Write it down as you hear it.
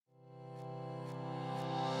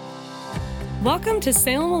Welcome to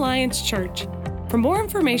Salem Alliance Church. For more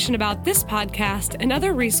information about this podcast and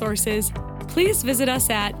other resources, please visit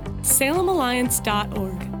us at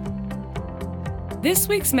salemalliance.org. This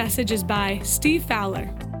week's message is by Steve Fowler.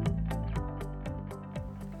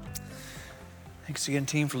 Thanks again,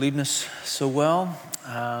 team, for leading us so well.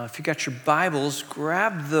 If you got your Bibles,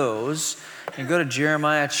 grab those and go to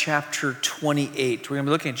Jeremiah chapter 28. We're going to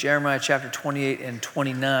be looking at Jeremiah chapter 28 and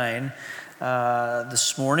 29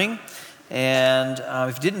 this morning. And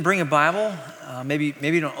if you didn't bring a Bible, maybe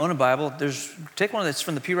you don't own a Bible, take one that's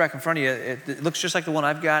from the pew rack in front of you. It looks just like the one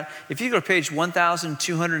I've got. If you go to page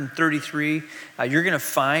 1233, you're going to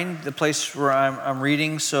find the place where I'm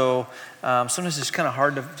reading. So sometimes it's kind of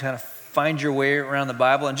hard to kind of find your way around the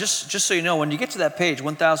Bible. And just so you know, when you get to that page,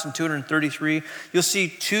 1233, you'll see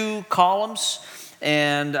two columns.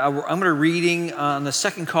 And I'm going to reading on the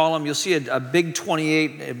second column. You'll see a big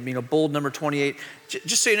 28, bold number 28.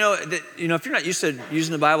 Just so you know, that, if you're not used to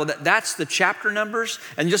using the Bible, that's the chapter numbers.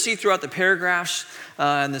 And you'll see throughout the paragraphs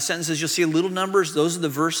and the sentences, you'll see little numbers. Those are the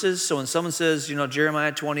verses. So when someone says,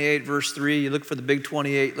 Jeremiah 28, verse 3, you look for the big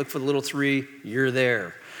 28, look for the little 3, you're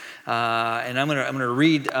there. And I'm gonna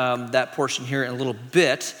read that portion here in a little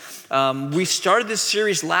bit. We started this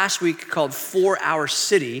series last week called 4 Our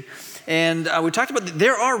City. And we talked about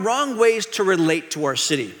there are wrong ways to relate to our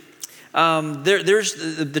city. There's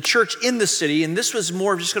the church in the city, and this was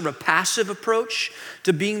more of just kind of a passive approach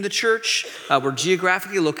to being the church. We're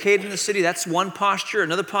geographically located in the city. That's one posture.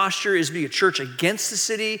 Another posture is being a church against the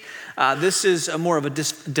city. This is more of a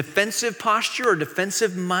defensive posture or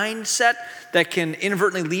defensive mindset that can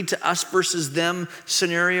inadvertently lead to us versus them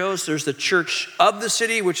scenarios. There's the church of the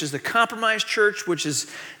city, which is the compromised church, which has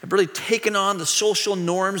really taken on the social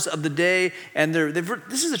norms of the day. And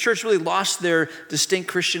this is the church really lost their distinct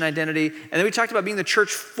Christian identity. And then we talked about being the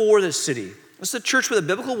church for the city. It's the church with a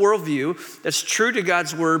biblical worldview that's true to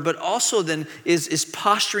God's word, but also then is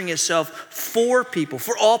posturing itself for people,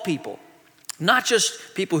 for all people, not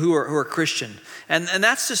just people who are Christian. And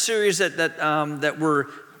that's the series that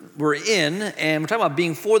we're in, and we're talking about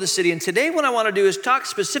being for the city. And today what I want to do is talk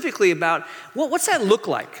specifically about what's that look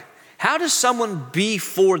like? How does someone be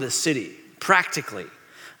for the city practically?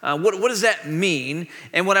 What does that mean?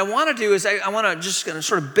 And what I want to do is I want to just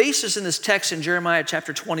sort of base this in this text in Jeremiah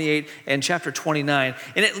chapter 28 and chapter 29.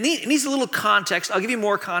 And it needs a little context. I'll give you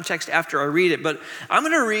more context after I read it. But I'm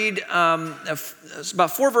going to read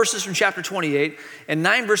about 4 verses from chapter 28 and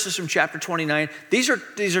 9 verses from chapter 29. These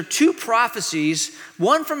are two prophecies.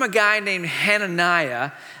 One from a guy named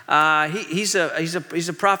Hananiah. He's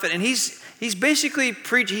a prophet, and he's basically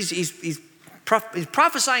he's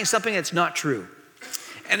prophesying something that's not true.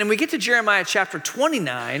 And then we get to Jeremiah chapter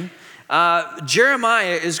 29,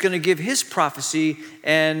 Jeremiah is going to give his prophecy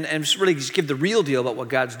and really just give the real deal about what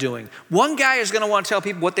God's doing. One guy is going to want to tell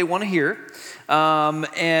people what they want to hear,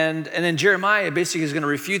 and then Jeremiah basically is going to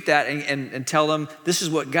refute that and tell them this is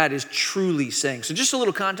what God is truly saying. So just a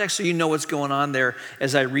little context so you know what's going on there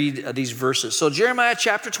as I read these verses. So Jeremiah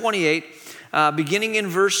chapter 28, beginning in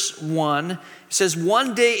verse 1, it says,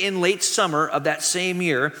 one day in late summer of that same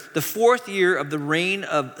year, the 4th year of the reign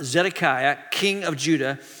of Zedekiah, king of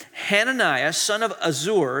Judah, Hananiah, son of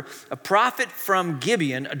Azur, a prophet from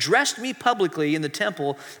Gibeon, addressed me publicly in the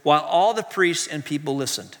temple while all the priests and people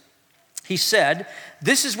listened. He said,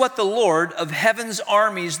 this is what the Lord of heaven's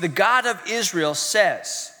armies, the God of Israel,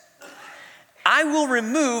 says. I will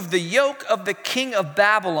remove the yoke of the king of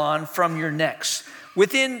Babylon from your necks.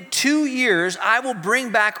 Within 2 years, I will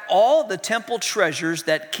bring back all the temple treasures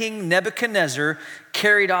that King Nebuchadnezzar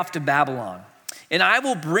carried off to Babylon. And I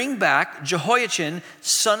will bring back Jehoiachin,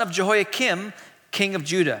 son of Jehoiakim, king of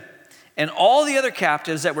Judah, and all the other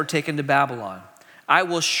captives that were taken to Babylon. I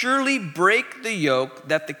will surely break the yoke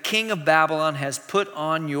that the king of Babylon has put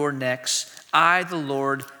on your necks. I, the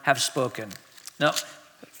Lord, have spoken. Now,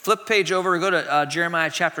 flip page over, go to Jeremiah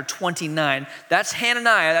chapter 29. That's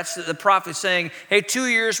Hananiah, that's the prophet saying, hey, 2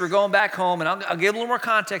 years, we're going back home. And I'll give a little more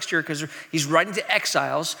context here because he's writing to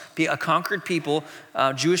exiles, a conquered people,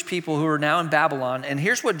 Jewish people who are now in Babylon. And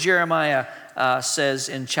here's what Jeremiah says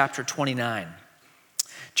in chapter 29.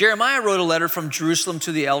 Jeremiah wrote a letter from Jerusalem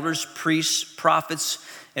to the elders, priests, prophets,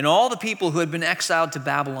 and all the people who had been exiled to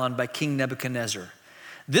Babylon by King Nebuchadnezzar.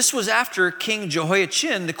 This was after King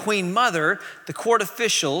Jehoiachin, the queen mother, the court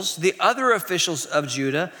officials, the other officials of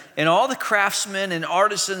Judah, and all the craftsmen and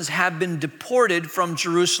artisans had been deported from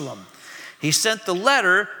Jerusalem. He sent the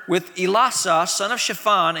letter with Elasah, son of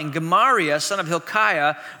Shaphan, and Gemariah, son of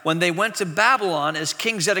Hilkiah, when they went to Babylon as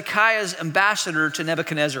King Zedekiah's ambassador to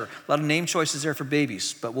Nebuchadnezzar. A lot of name choices there for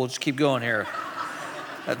babies, but we'll just keep going here.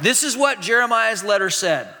 This is what Jeremiah's letter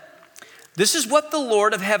said. This is what the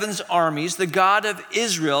Lord of heaven's armies, the God of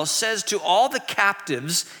Israel, says to all the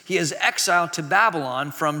captives he has exiled to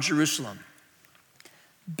Babylon from Jerusalem.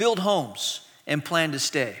 Build homes and plan to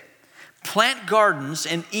stay. Plant gardens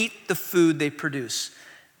and eat the food they produce.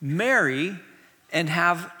 Marry and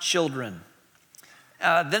have children.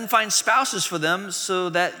 Then find spouses for them so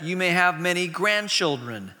that you may have many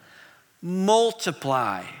grandchildren.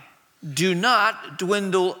 Multiply. Do not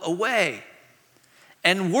dwindle away.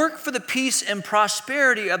 And work for the peace and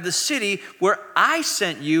prosperity of the city where I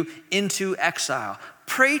sent you into exile.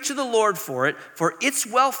 Pray to the Lord for it, for its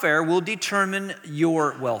welfare will determine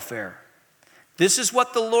your welfare. This is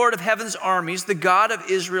what the Lord of heaven's armies, the God of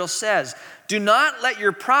Israel, says. Do not let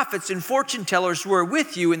your prophets and fortune tellers who are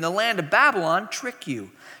with you in the land of Babylon trick you.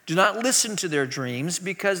 Do not listen to their dreams,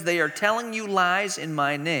 because they are telling you lies in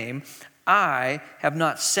my name. I have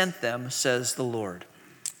not sent them, says the Lord.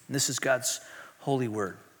 And this is God's holy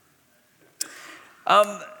word.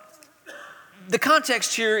 The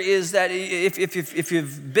context here is that if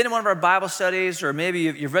you've been in one of our Bible studies, or maybe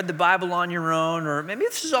you've read the Bible on your own, or maybe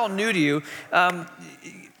this is all new to you,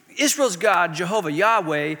 Israel's God, Jehovah,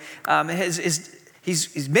 Yahweh,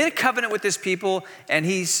 he's made a covenant with his people, and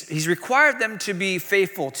he's required them to be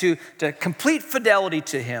faithful, to complete fidelity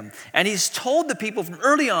to him. And he's told the people from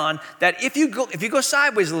early on that if you go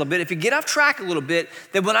sideways a little bit, if you get off track a little bit,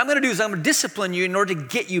 then what I'm going to do is I'm going to discipline you in order to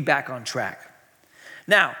get you back on track.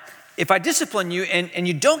 Now, if I discipline you and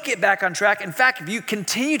you don't get back on track, in fact, if you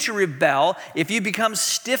continue to rebel, if you become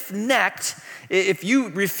stiff-necked, if you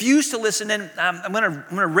refuse to listen, then I'm going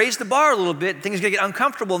to raise the bar a little bit. Things are going to get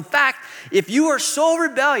uncomfortable. In fact, if you are so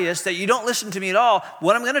rebellious that you don't listen to me at all,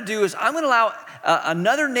 what I'm going to do is I'm going to allow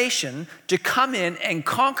another nation to come in and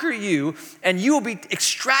conquer you, and you will be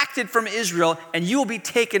extracted from Israel, and you will be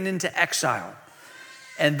taken into exile.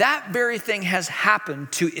 And that very thing has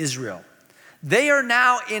happened to Israel. They are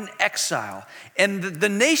now in exile, and the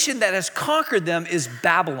nation that has conquered them is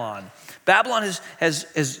Babylon. Babylon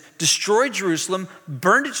has destroyed Jerusalem,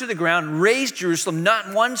 burned it to the ground, razed Jerusalem,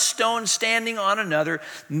 not one stone standing on another.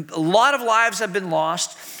 A lot of lives have been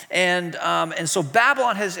lost, and so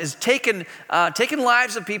Babylon has taken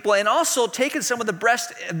lives of people, and also taken some of the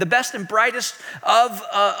best and brightest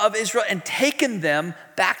of Israel, and taken them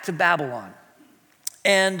back to Babylon.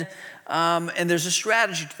 And there's a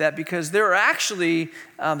strategy to that, because there are actually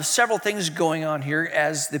several things going on here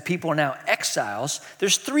as the people are now exiles.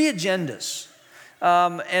 There's three agendas.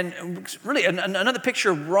 And really another picture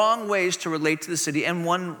of wrong ways to relate to the city and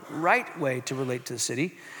one right way to relate to the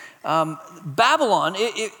city. Babylon,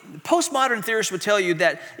 postmodern theorists would tell you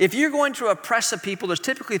that if you're going to oppress a people, there's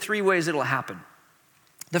typically three ways it'll happen.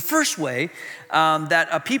 The first way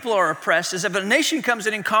that people are oppressed is if a nation comes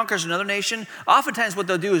in and conquers another nation, oftentimes what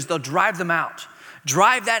they'll do is they'll drive them out,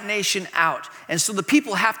 drive that nation out. And so the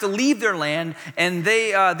people have to leave their land, and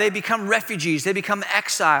they become refugees, they become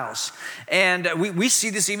exiles. And we see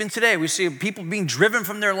this even today. We see people being driven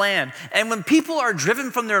from their land. And when people are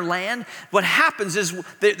driven from their land, what happens is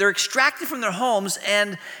they're extracted from their homes,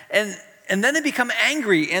 and then they become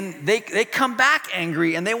angry, and they come back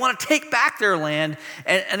angry, and they want to take back their land.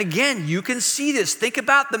 And again, you can see this. Think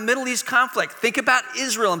about the Middle East conflict. Think about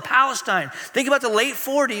Israel and Palestine. Think about the late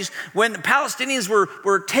 40s when the Palestinians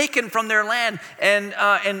were taken from their land,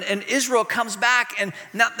 and Israel comes back. And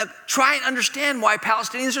now try and understand why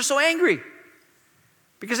Palestinians are so angry.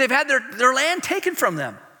 Because they've had their land taken from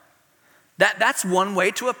them. That's one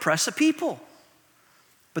way to oppress a people.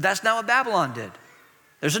 But that's not what Babylon did.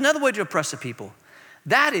 There's another way to oppress a people.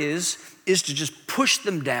 That is to just push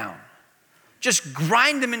them down. Just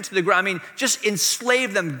grind them into the ground. I mean, just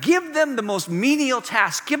enslave them. Give them the most menial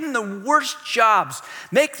tasks. Give them the worst jobs.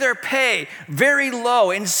 Make their pay very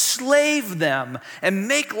low. Enslave them and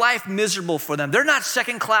make life miserable for them. They're not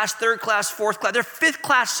second class, third class, fourth class. They're fifth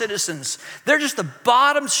class citizens. They're just the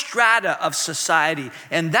bottom strata of society.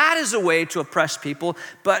 And that is a way to oppress people.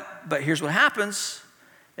 But here's what happens.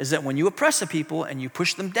 Is that when you oppress a people and you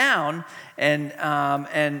push them down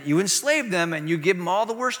and you enslave them and you give them all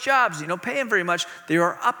the worst jobs, you don't pay them very much, there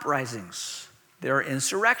are uprisings, there are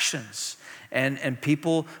insurrections, and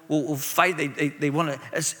people will fight. They want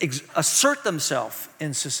to assert themselves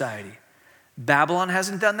in society. Babylon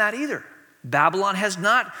hasn't done that either. Babylon has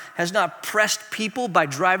not pressed people by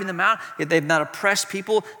driving them out. They've not oppressed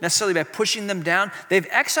people necessarily by pushing them down. They've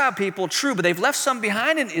exiled people, true, but they've left some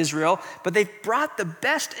behind in Israel, but they've brought the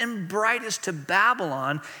best and brightest to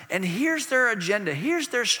Babylon, and here's their agenda, here's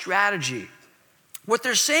their strategy. What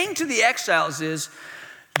they're saying to the exiles is,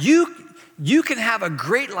 you can have a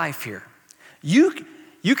great life here. You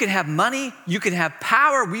You can have money, you can have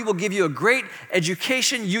power, we will give you a great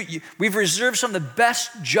education. We've reserved some of the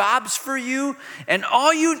best jobs for you. And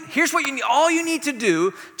here's what you need, all you need to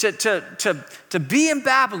do to be in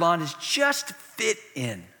Babylon is just fit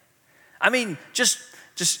in. I mean, just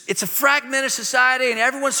it's a fragmented society and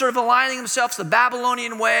everyone's sort of aligning themselves the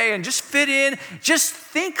Babylonian way and just fit in. Just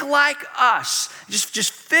think like us.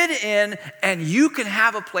 Just fit in and you can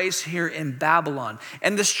have a place here in Babylon.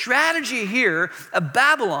 And the strategy here of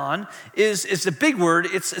Babylon is a big word.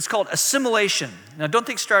 It's called assimilation. Now don't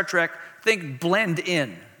think Star Trek, think blend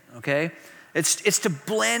in, okay? It's to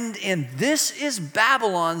blend in. This is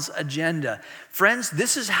Babylon's agenda. Friends,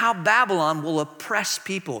 this is how Babylon will oppress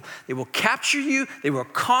people. They will capture you. They will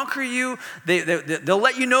conquer you. They'll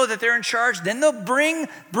let you know that they're in charge. Then they'll bring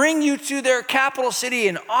you to their capital city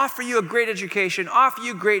and offer you a great education, offer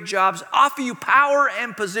you great jobs, offer you power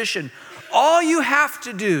and position. All you have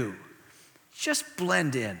to do, just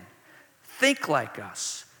blend in. Think like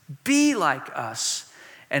us. Be like us.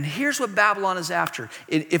 And here's what Babylon is after.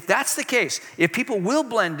 If that's the case, if people will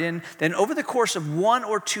blend in, then over the course of 1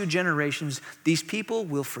 or 2 generations, these people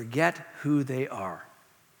will forget who they are.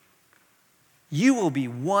 You will be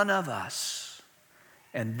one of us.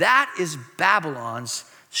 And that is Babylon's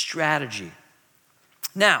strategy.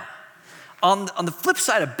 Now, on the flip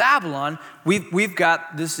side of Babylon, we've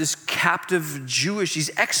got this captive Jewish,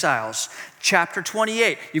 these exiles. Chapter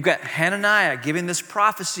 28, you've got Hananiah giving this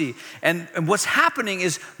prophecy. And what's happening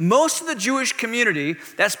is most of the Jewish community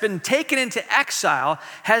that's been taken into exile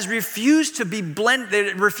has refused to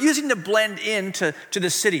they're refusing to blend into the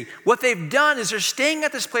city. What they've done is they're staying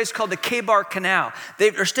at this place called the Kebar Canal.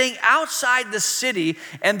 They're staying outside the city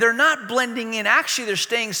and they're not blending in. Actually, they're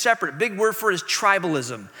staying separate. Big word for it is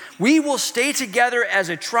tribalism. We will stay together as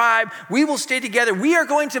a tribe. We will stay together. We are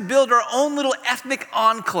going to build our own little ethnic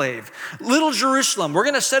enclave. Little Jerusalem. We're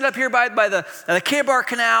going to set up here by the Kebar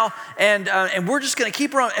Canal, and we're just going to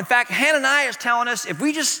keep our own. In fact, Hananiah is telling us if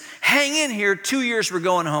we just hang in here, 2 years, we're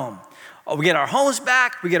going home. We get our homes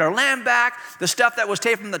back. We get our land back. The stuff that was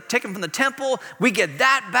taken from the temple, we get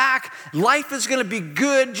that back. Life is going to be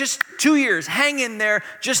good. Just 2 years. Hang in there.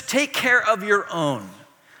 Just take care of your own.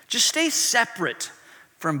 Just stay separate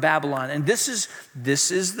from Babylon. And this is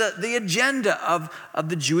the agenda of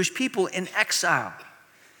the Jewish people in exile.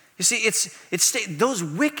 You see, it's those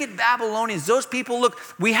wicked Babylonians, those people, look,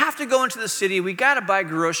 we have to go into the city. We got to buy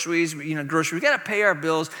groceries, we got to pay our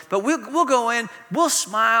bills, but we'll go in, we'll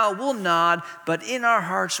smile, we'll nod, but in our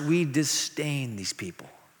hearts, we disdain these people.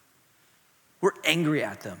 We're angry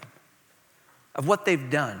at them, of what they've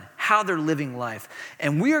done, how they're living life.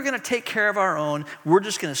 And we are going to take care of our own. We're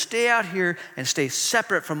just going to stay out here and stay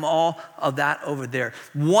separate from all of that over there.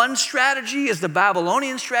 One strategy is the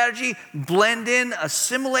Babylonian strategy. Blend in,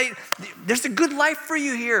 assimilate. There's a good life for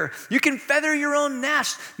you here. You can feather your own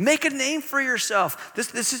nest. Make a name for yourself.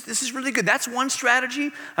 This is really good. That's one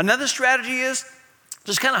strategy. Another strategy is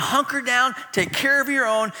just kind of hunker down, take care of your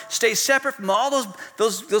own, stay separate from all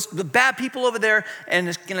those bad people over there, and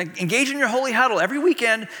just gonna engage in your holy huddle every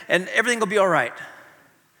weekend, and everything will be all right.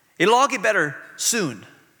 It'll all get better soon.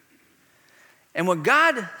 And what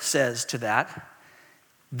God says to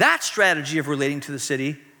that strategy of relating to the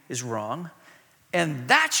city is wrong, and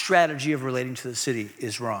that strategy of relating to the city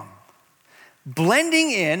is wrong. Blending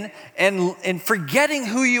in and forgetting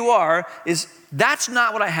who you are that's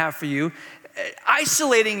not what I have for you.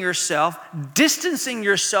 Isolating yourself, distancing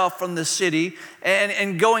yourself from the city,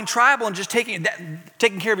 and going tribal and just taking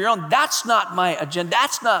care of your own, that's not my agenda.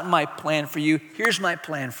 That's not my plan for you. Here's my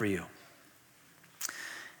plan for you.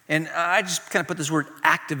 And I just kind of put this word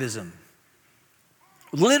activism.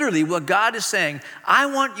 Literally, what God is saying, I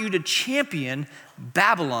want you to champion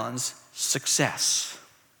Babylon's success.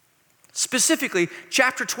 Specifically,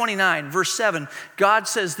 chapter 29, verse 7, God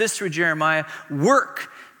says this through Jeremiah,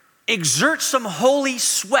 work, exert some holy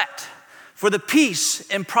sweat for the peace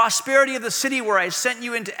and prosperity of the city where I sent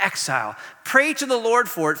you into exile. Pray to the Lord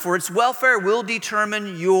for it, for its welfare will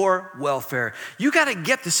determine your welfare. You got to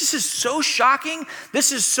get this. This is so shocking.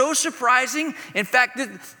 This is so surprising. In fact,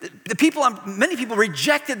 many people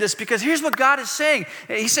rejected this because here's what God is saying.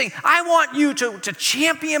 He's saying, I want you to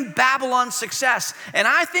champion Babylon's success. And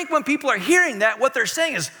I think when people are hearing that, what they're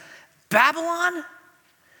saying is, Babylon?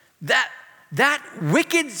 That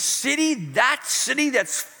wicked city, that city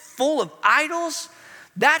that's full of idols,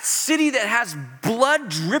 that city that has blood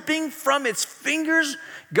dripping from its fingers,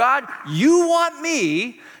 God, you want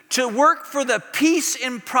me to work for the peace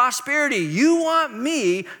and prosperity. You want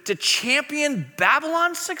me to champion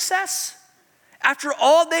Babylon's success? After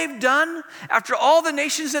all they've done, after all the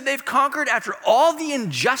nations that they've conquered, after all the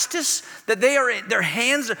injustice that they are in, their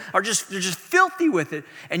hands are they're just filthy with it,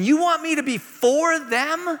 and you want me to be for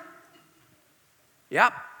them?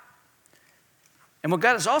 Yep. And what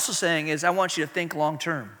God is also saying is, I want you to think long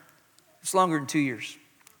term. It's longer than 2 years.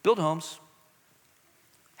 Build homes,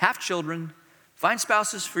 have children, find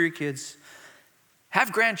spouses for your kids,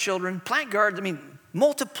 have grandchildren, plant gardens.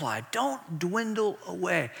 Multiply, don't dwindle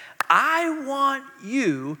away. I want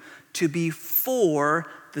you to be for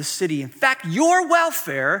the city. In fact, your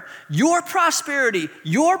welfare, your prosperity,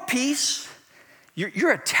 your peace,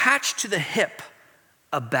 you're attached to the hip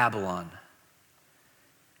of Babylon.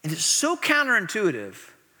 And it's so counterintuitive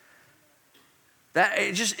that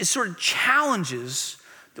it sort of challenges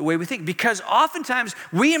the way we think, because oftentimes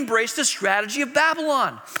we embrace the strategy of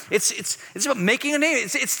Babylon. It's about making a name.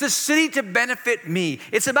 It's the city to benefit me.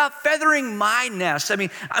 It's about feathering my nest.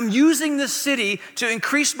 I'm using this city to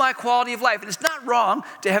increase my quality of life. And it's not wrong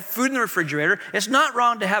to have food in the refrigerator. It's not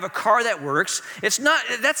wrong to have a car that works. I'm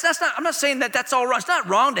not saying that that's all wrong. It's not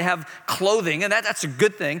wrong to have clothing, and that's a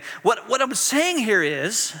good thing. What I'm saying here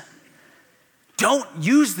is, don't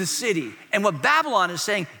use the city. And what Babylon is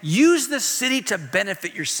saying, use the city to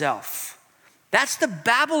benefit yourself. That's the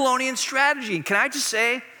Babylonian strategy. And can I just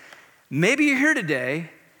say, maybe you're here today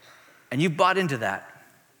and you bought into that.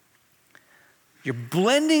 You're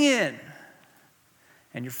blending in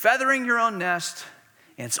and you're feathering your own nest,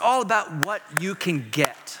 and it's all about what you can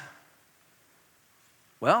get.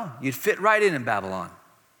 Well, you'd fit right in Babylon,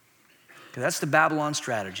 because that's the Babylon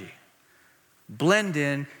strategy. Blend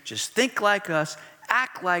in, just think like us,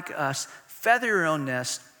 act like us, feather your own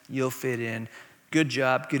nest, you'll fit in. Good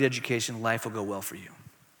job, good education, life will go well for you.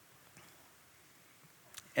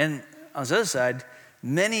 And on the other side,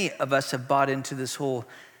 many of us have bought into this whole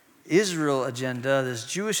Israel agenda, this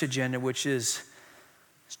Jewish agenda, which is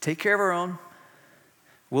take care of our own.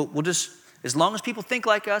 We'll just, as long as people think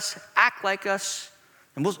like us, act like us,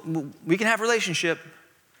 and we can have a relationship.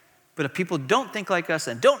 But if people don't think like us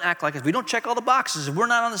and don't act like us, we don't check all the boxes, if we're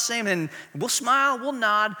not on the same, and we'll smile, we'll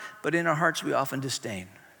nod, but in our hearts we often disdain.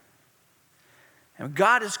 And what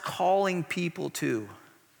God is calling people to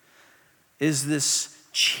is this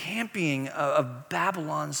championing of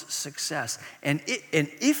Babylon's success. And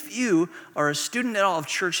if you are a student at all of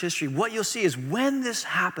church history, what you'll see is when this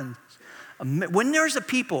happens, when there's a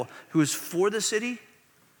people who is for the city,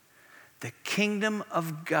 the kingdom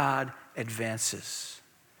of God advances.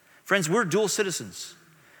 Friends, we're dual citizens.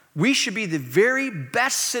 We should be the very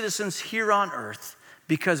best citizens here on earth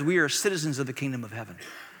because we are citizens of the kingdom of heaven.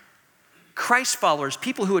 Christ followers,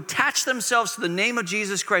 people who attach themselves to the name of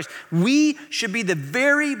Jesus Christ, we should be the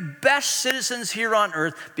very best citizens here on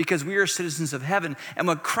earth because we are citizens of heaven. And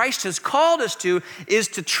what Christ has called us to is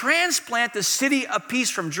to transplant the city of peace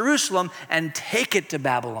from Jerusalem and take it to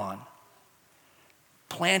Babylon.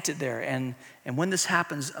 Plant it there. And when this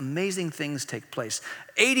happens, amazing things take place.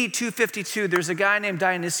 AD 252, there's a guy named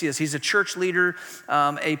Dionysius. He's a church leader.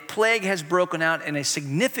 A plague has broken out in a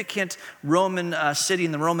significant Roman city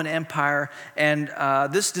in the Roman Empire. And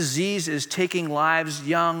this disease is taking lives,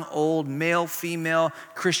 young, old, male, female,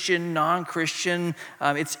 Christian, non-Christian.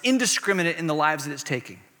 It's indiscriminate in the lives that it's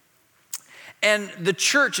taking. And the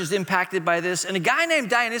church is impacted by this. And a guy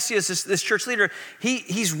named Dionysius, this church leader,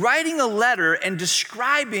 he's writing a letter and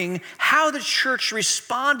describing how the church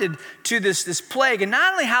responded to this plague. And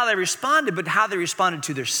not only how they responded, but how they responded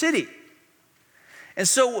to their city. And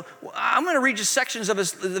so I'm going to read just sections of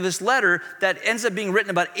this letter that ends up being written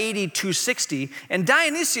about AD 260. And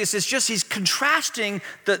Dionysius he's contrasting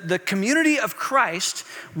the community of Christ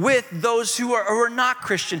with those who are not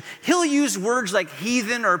Christian. He'll use words like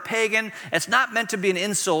heathen or pagan. It's not meant to be an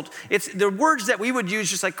insult. They're words that we would use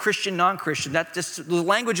just like Christian, non-Christian. That's just the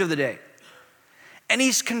language of the day. And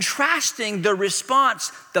he's contrasting the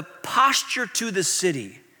response, the posture to the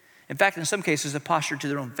city. In fact, in some cases, the posture to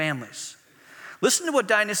their own families. Listen to what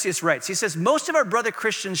Dionysius writes. He says, most of our brother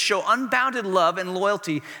Christians show unbounded love and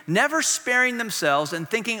loyalty, never sparing themselves and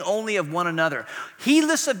thinking only of one another.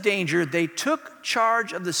 Heedless of danger, they took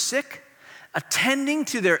charge of the sick, attending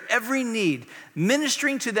to their every need,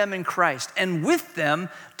 ministering to them in Christ, and with them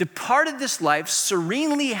departed this life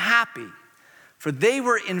serenely happy, for they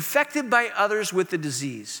were infected by others with the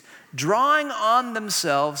disease, drawing on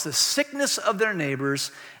themselves the sickness of their neighbors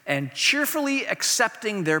and cheerfully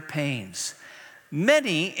accepting their pains.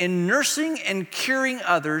 Many, in nursing and curing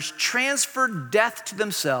others, transferred death to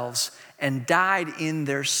themselves and died in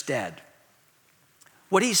their stead.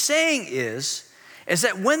 What he's saying is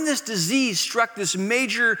that when this disease struck this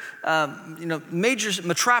major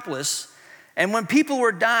metropolis, And when people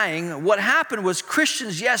were dying, what happened was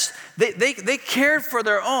Christians, yes, they cared for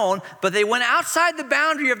their own, but they went outside the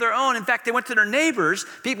boundary of their own. In fact, they went to their neighbors,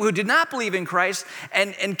 people who did not believe in Christ,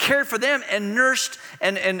 and cared for them and nursed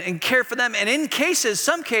and cared for them. And in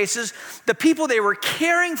some cases, the people they were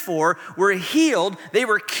caring for were healed. They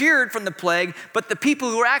were cured from the plague, but the people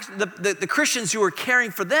who were actually, the Christians who were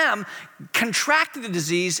caring for them contracted the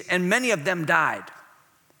disease, and many of them died.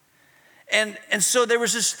 And so there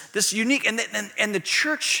was this unique, and the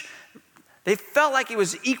church, they felt like it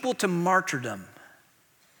was equal to martyrdom.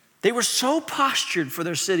 They were so postured for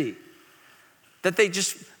their city that they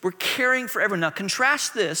just were caring for everyone. Now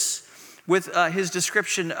contrast this with his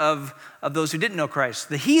description of those who didn't know Christ.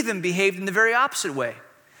 The heathen behaved in the very opposite way.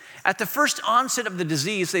 At the first onset of the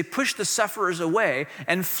disease, they pushed the sufferers away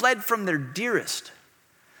and fled from their dearest.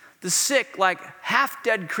 The sick, like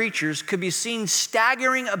half-dead creatures, could be seen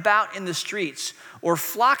staggering about in the streets or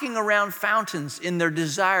flocking around fountains in their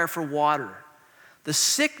desire for water. The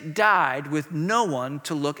sick died with no one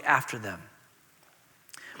to look after them.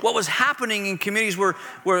 What was happening in communities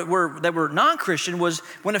that were non-Christian was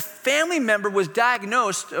when a family member was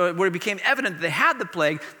diagnosed, where it became evident that they had the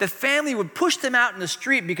plague, the family would push them out in the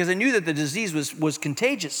street because they knew that the disease was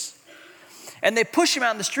contagious. And they push them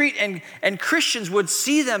out in the street, and Christians would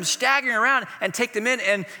see them staggering around and take them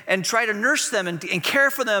in and try to nurse them and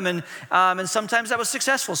care for them. And sometimes that was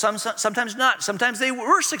successful, sometimes not. Sometimes they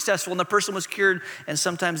were successful and the person was cured, and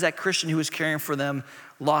sometimes that Christian who was caring for them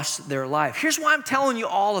lost their life. Here's why I'm telling you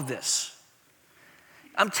all of this.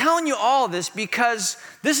 I'm telling you all of this because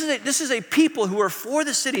this is a people who are for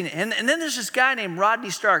the city. And then there's this guy named Rodney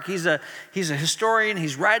Stark. He's a historian.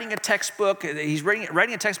 He's writing a textbook. He's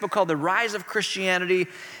writing a textbook called The Rise of Christianity.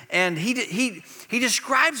 And he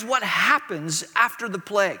describes what happens after the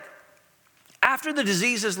plague, after the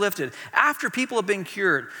disease is lifted, after people have been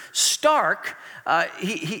cured. Stark,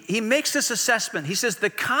 he makes this assessment. He says the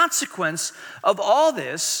consequence of all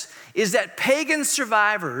this is that pagan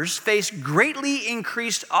survivors face greatly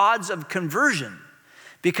increased odds of conversion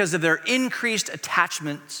because of their increased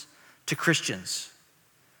attachments to Christians.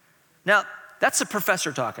 Now, that's a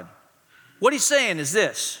professor talking. What he's saying is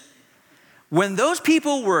this: when those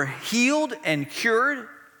people were healed and cured,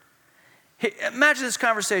 imagine this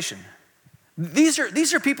conversation. These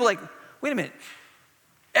are people like, wait a minute,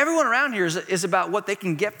 everyone around here is about what they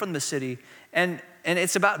can get from the city, and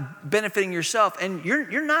it's about benefiting yourself. And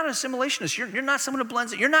you're not an assimilationist. You're not someone who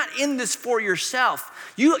blends it. You're not in this for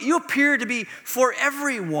yourself. You appear to be for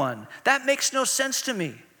everyone. That makes no sense to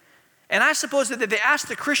me. And I suppose that if they ask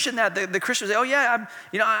the Christian that, the Christian would say, oh yeah,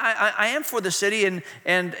 I am for the city, and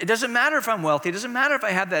it doesn't matter if I'm wealthy. It doesn't matter if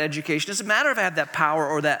I have that education. It doesn't matter if I have that power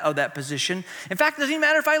or that position. In fact, it doesn't even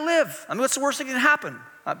matter if I live. I mean, what's the worst that can happen?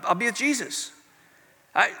 I'll be with Jesus.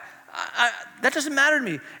 That doesn't matter to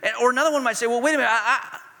me. Or another one might say, well, wait a minute.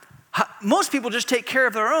 Most people just take care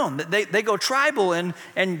of their own. They go tribal, and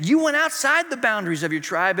you went outside the boundaries of your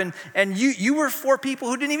tribe, and you were for people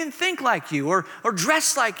who didn't even think like you, or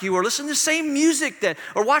dress like you, or listen to the same music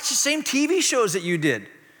or watch the same TV shows that you did.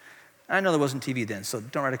 I know there wasn't TV then, so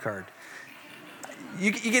don't write a card.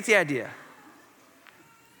 You get the idea.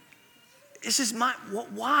 This is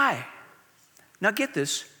why? Now get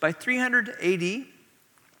this, by 300 AD,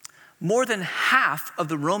 more than half of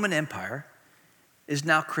the Roman Empire is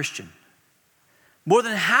now Christian. More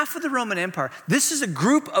than half of the Roman Empire. This is a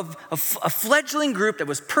group a fledgling group that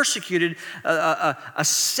was persecuted, a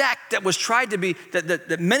sect that was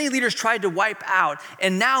that many leaders tried to wipe out.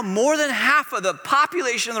 And now more than half of the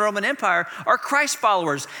population of the Roman Empire are Christ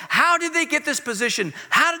followers. How did they get this position?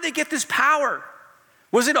 How did they get this power?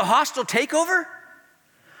 Was it a hostile takeover?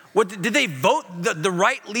 Did they vote the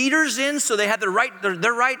right leaders in so they had their right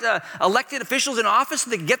elected officials in office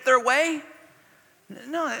so they could get their way?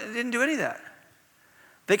 No, they didn't do any of that.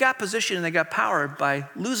 They got position and they got power by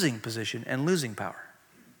losing position and losing power.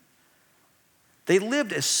 They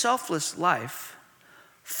lived a selfless life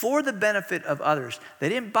for the benefit of others. They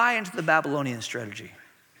didn't buy into the Babylonian strategy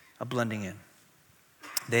of blending in.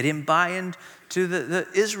 They didn't buy into the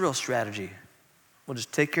Israel strategy. We'll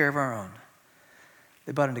just take care of our own.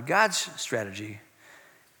 They bought into God's strategy.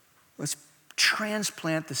 Let's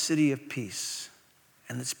transplant the city of peace,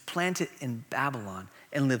 and let's plant it in Babylon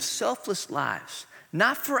and live selfless lives,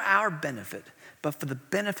 not for our benefit, but for the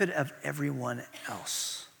benefit of everyone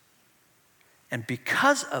else. And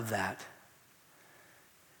because of that,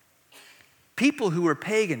 people who were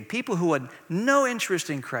pagan, people who had no interest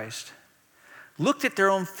in Christ, looked at their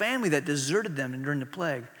own family that deserted them during the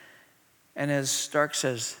plague, and as Stark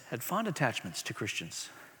says, had fond attachments to Christians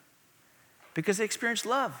because they experienced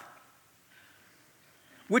love.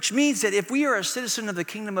 Which means that if we are a citizen of the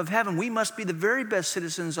kingdom of heaven, we must be the very best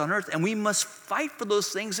citizens on earth, and we must fight for those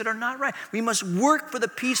things that are not right. We must work for the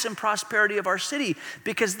peace and prosperity of our city,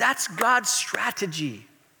 because that's God's strategy.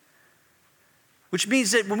 Which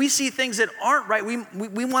means that when we see things that aren't right,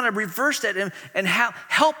 we want to reverse that and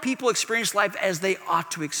help people experience life as they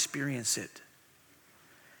ought to experience it.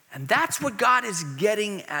 And that's what God is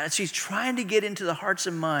getting at. He's trying to get into the hearts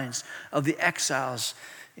and minds of the exiles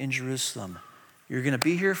in Jerusalem. You're going to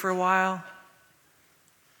be here for a while.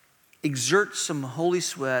 Exert some holy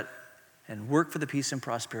sweat and work for the peace and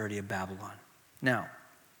prosperity of Babylon. Now,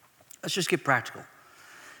 let's just get practical.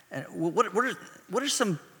 And what are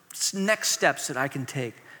some next steps that I can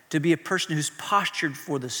take to be a person who's postured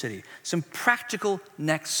for the city? Some practical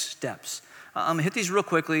next steps. I'm going to hit these real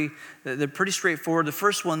quickly. They're pretty straightforward. The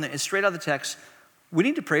first one is straight out of the text. We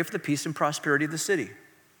need to pray for the peace and prosperity of the city.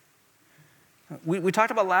 We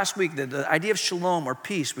talked about last week the idea of shalom or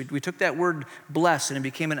peace. We took that word bless and it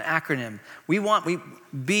became an acronym. We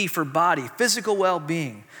B for body, physical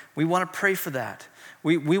well-being. We want to pray for that.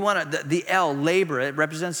 We want the L, labor. It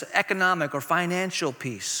represents economic or financial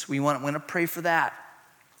peace. We want to pray for that.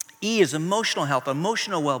 E is emotional health,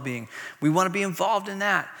 emotional well-being. We want to be involved in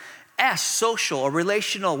that. S, social or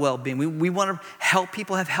relational well-being. We want to help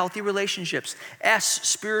people have healthy relationships. S,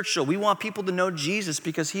 spiritual. We want people to know Jesus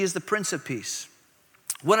because he is the Prince of Peace.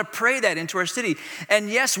 We want to pray that into our city. And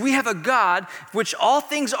yes, we have a God which all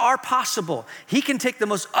things are possible. He can take the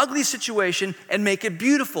most ugly situation and make it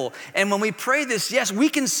beautiful. And when we pray this, yes, we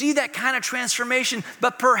can see that kind of transformation.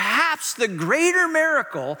 But perhaps the greater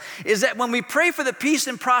miracle is that when we pray for the peace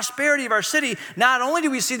and prosperity of our city, not only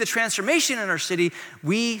do we see the transformation in our city,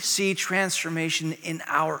 we see transformation in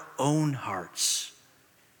our own hearts.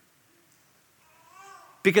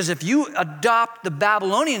 Because if you adopt the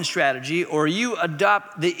Babylonian strategy or you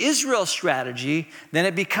adopt the Israel strategy, then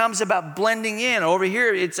it becomes about blending in. Over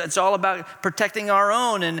here, it's all about protecting our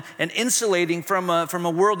own and insulating from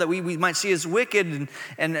a world that we might see as wicked.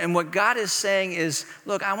 And what God is saying is,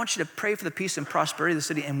 look, I want you to pray for the peace and prosperity of the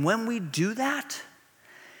city. And when we do that,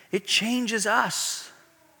 it changes us.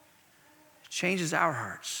 It changes our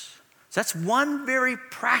hearts. So that's one very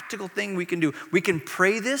practical thing we can do. We can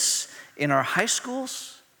pray this in our high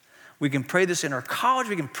schools. We can pray this in our college.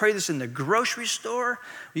 We can pray this in the grocery store.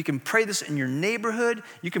 You can pray this in your neighborhood.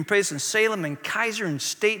 You can pray this in Salem and Kaiser and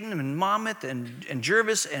Staten and Monmouth and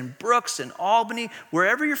Jervis and Brooks and Albany,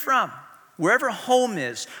 wherever you're from, wherever home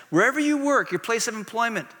is, wherever you work, your place of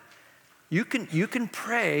employment. You can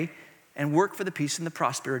pray and work for the peace and the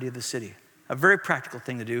prosperity of the city. A very practical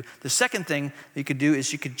thing to do. The second thing that you could do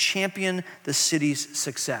is you could champion the city's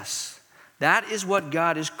success. That is what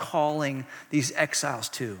God is calling these exiles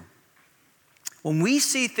to. When we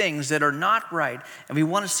see things that are not right and we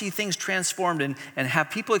want to see things transformed and have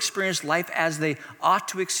people experience life as they ought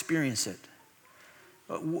to experience it,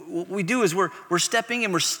 what we do is we're stepping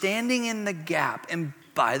in, we're standing in the gap. And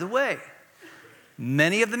by the way,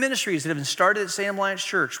 many of the ministries that have been started at Salem Alliance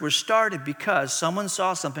Church were started because someone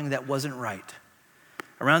saw something that wasn't right.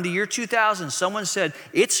 Around the year 2000, someone said,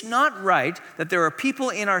 it's not right that there are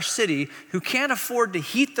people in our city who can't afford to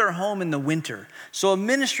heat their home in the winter. So a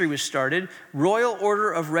ministry was started, Royal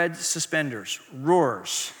Order of Red Suspenders,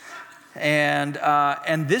 RORS. And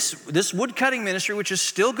this wood cutting ministry, which is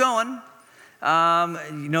still going,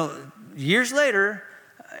 years later,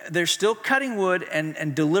 they're still cutting wood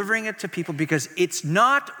and delivering it to people because it's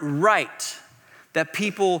not right that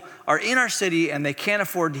people are in our city and they can't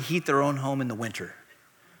afford to heat their own home in the winter.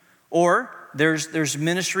 Or there's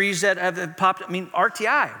ministries that have popped.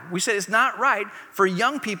 RTI. We said it's not right for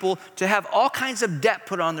young people to have all kinds of debt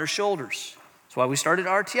put on their shoulders. That's why we started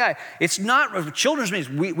RTI. It's not children's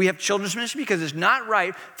ministry. We have children's ministry because it's not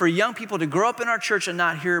right for young people to grow up in our church and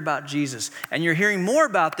not hear about Jesus. And you're hearing more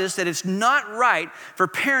about this, that it's not right for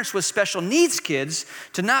parents with special needs kids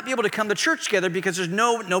to not be able to come to church together because there's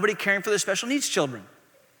nobody caring for their special needs children.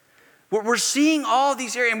 We're seeing all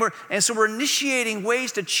these areas, and so we're initiating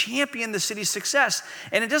ways to champion the city's success.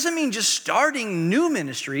 And it doesn't mean just starting new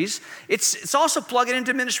ministries. It's also plugging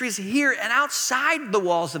into ministries here and outside the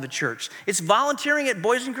walls of a church. It's volunteering at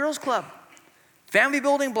Boys and Girls Club, family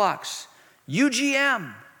building blocks,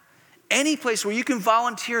 UGM, any place where you can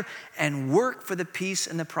volunteer and work for the peace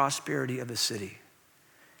and the prosperity of the city.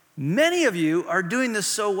 Many of you are doing this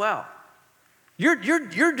so well. You're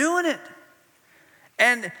doing it.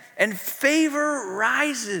 And favor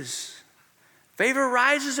rises. Favor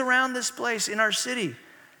rises around this place in our city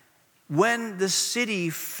when the city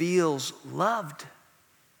feels loved.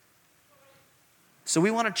 So we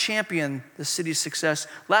want to champion the city's success.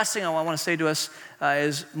 Last thing I want to say to us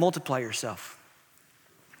is multiply yourself.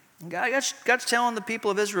 God's telling the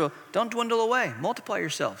people of Israel, don't dwindle away. Multiply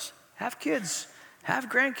yourselves. Have kids. Have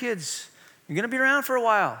grandkids. You're going to be around for a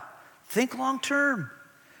while. Think long term.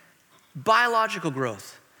 Biological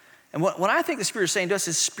growth. And what I think the Spirit is saying to us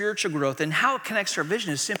is spiritual growth. And how it connects to our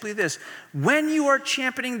vision is simply this. When you are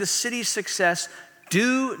championing the city's success,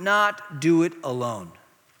 do not do it alone.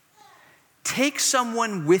 Take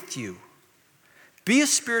someone with you. Be a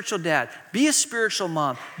spiritual dad. Be a spiritual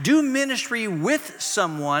mom. Do ministry with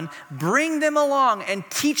someone. Bring them along and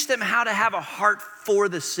teach them how to have a heart for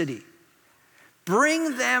the city.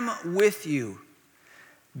 Bring them with you.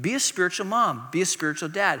 Be a spiritual mom. Be a spiritual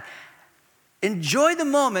dad. Enjoy the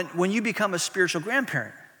moment when you become a spiritual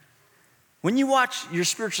grandparent. When you watch your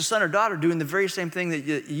spiritual son or daughter doing the very same thing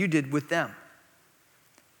that you did with them.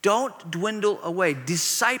 Don't dwindle away.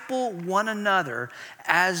 Disciple one another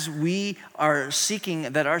as we are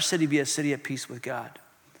seeking that our city be a city at peace with God.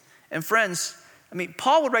 And friends,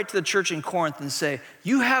 Paul would write to the church in Corinth and say,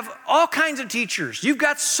 you have all kinds of teachers. You've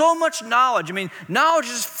got so much knowledge. Knowledge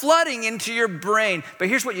is flooding into your brain. But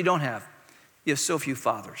here's what you don't have. You have so few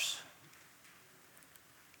fathers.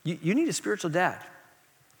 You need a spiritual dad.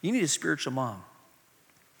 You need a spiritual mom.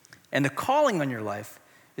 And the calling on your life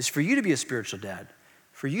is for you to be a spiritual dad,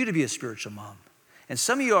 for you to be a spiritual mom. And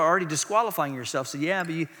some of you are already disqualifying yourself. So yeah,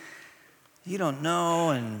 but you don't know,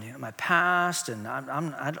 and my past, and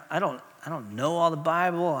I don't know all the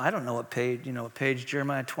Bible. I don't know what page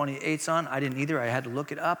Jeremiah 28's on. I didn't either. I had to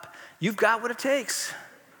look it up. You've got what it takes.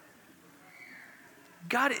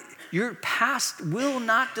 God, your past will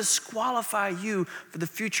not disqualify you for the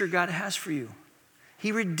future God has for you.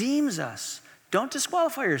 He redeems us. Don't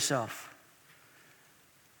disqualify yourself.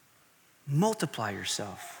 Multiply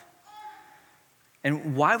yourself.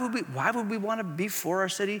 And why would we want to be for our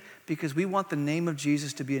city? Because we want the name of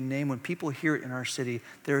Jesus to be a name when people hear it in our city,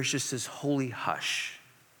 there is just this holy hush.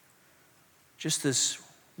 Just this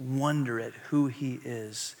wonder at who he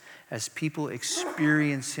is as people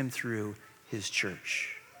experience him through his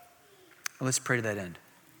church. Well, let's pray to that end.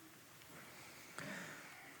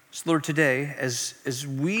 So Lord, today, as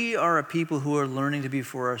we are a people who are learning to be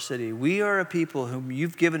for our city, we are a people whom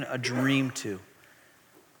you've given a dream to.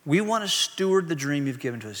 We want to steward the dream you've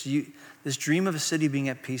given to us. This dream of a city being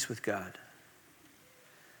at peace with God.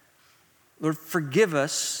 Lord, forgive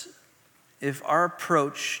us if our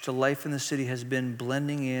approach to life in the city has been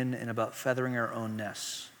blending in and about feathering our own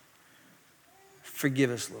nests. Forgive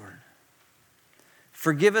us, Lord.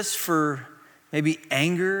 Forgive us for maybe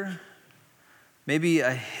anger, maybe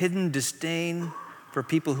a hidden disdain for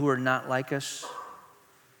people who are not like us.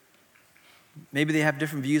 Maybe they have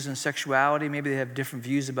different views on sexuality. Maybe they have different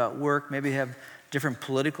views about work. Maybe they have different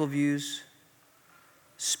political views,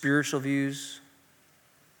 spiritual views.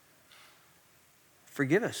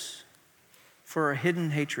 Forgive us for our hidden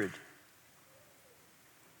hatred.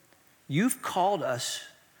 You've called us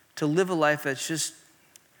to live a life that's just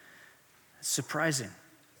surprising.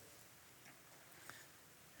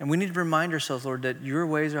 And we need to remind ourselves, Lord, that your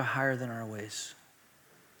ways are higher than our ways.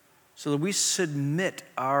 So that we submit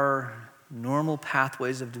our normal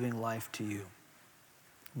pathways of doing life to you.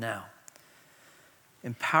 Now,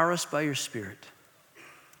 empower us by your Spirit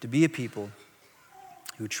to be a people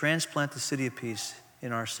who transplant the city of peace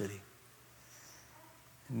in our city.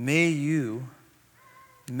 May your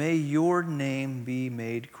name be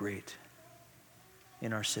made great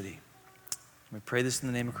in our city. We pray this in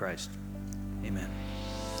the name of Christ. Amen.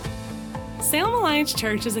 Salem Alliance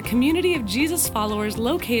Church is a community of Jesus followers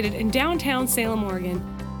located in downtown Salem, Oregon,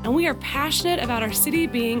 and we are passionate about our city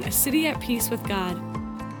being a city at peace with God.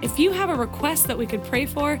 If you have a request that we could pray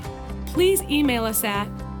for, please email us at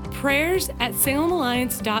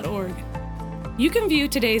prayers@salemalliance.org. You can view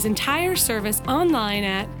today's entire service online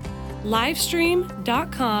at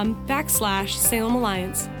livestream.com/Salem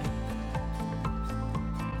Alliance.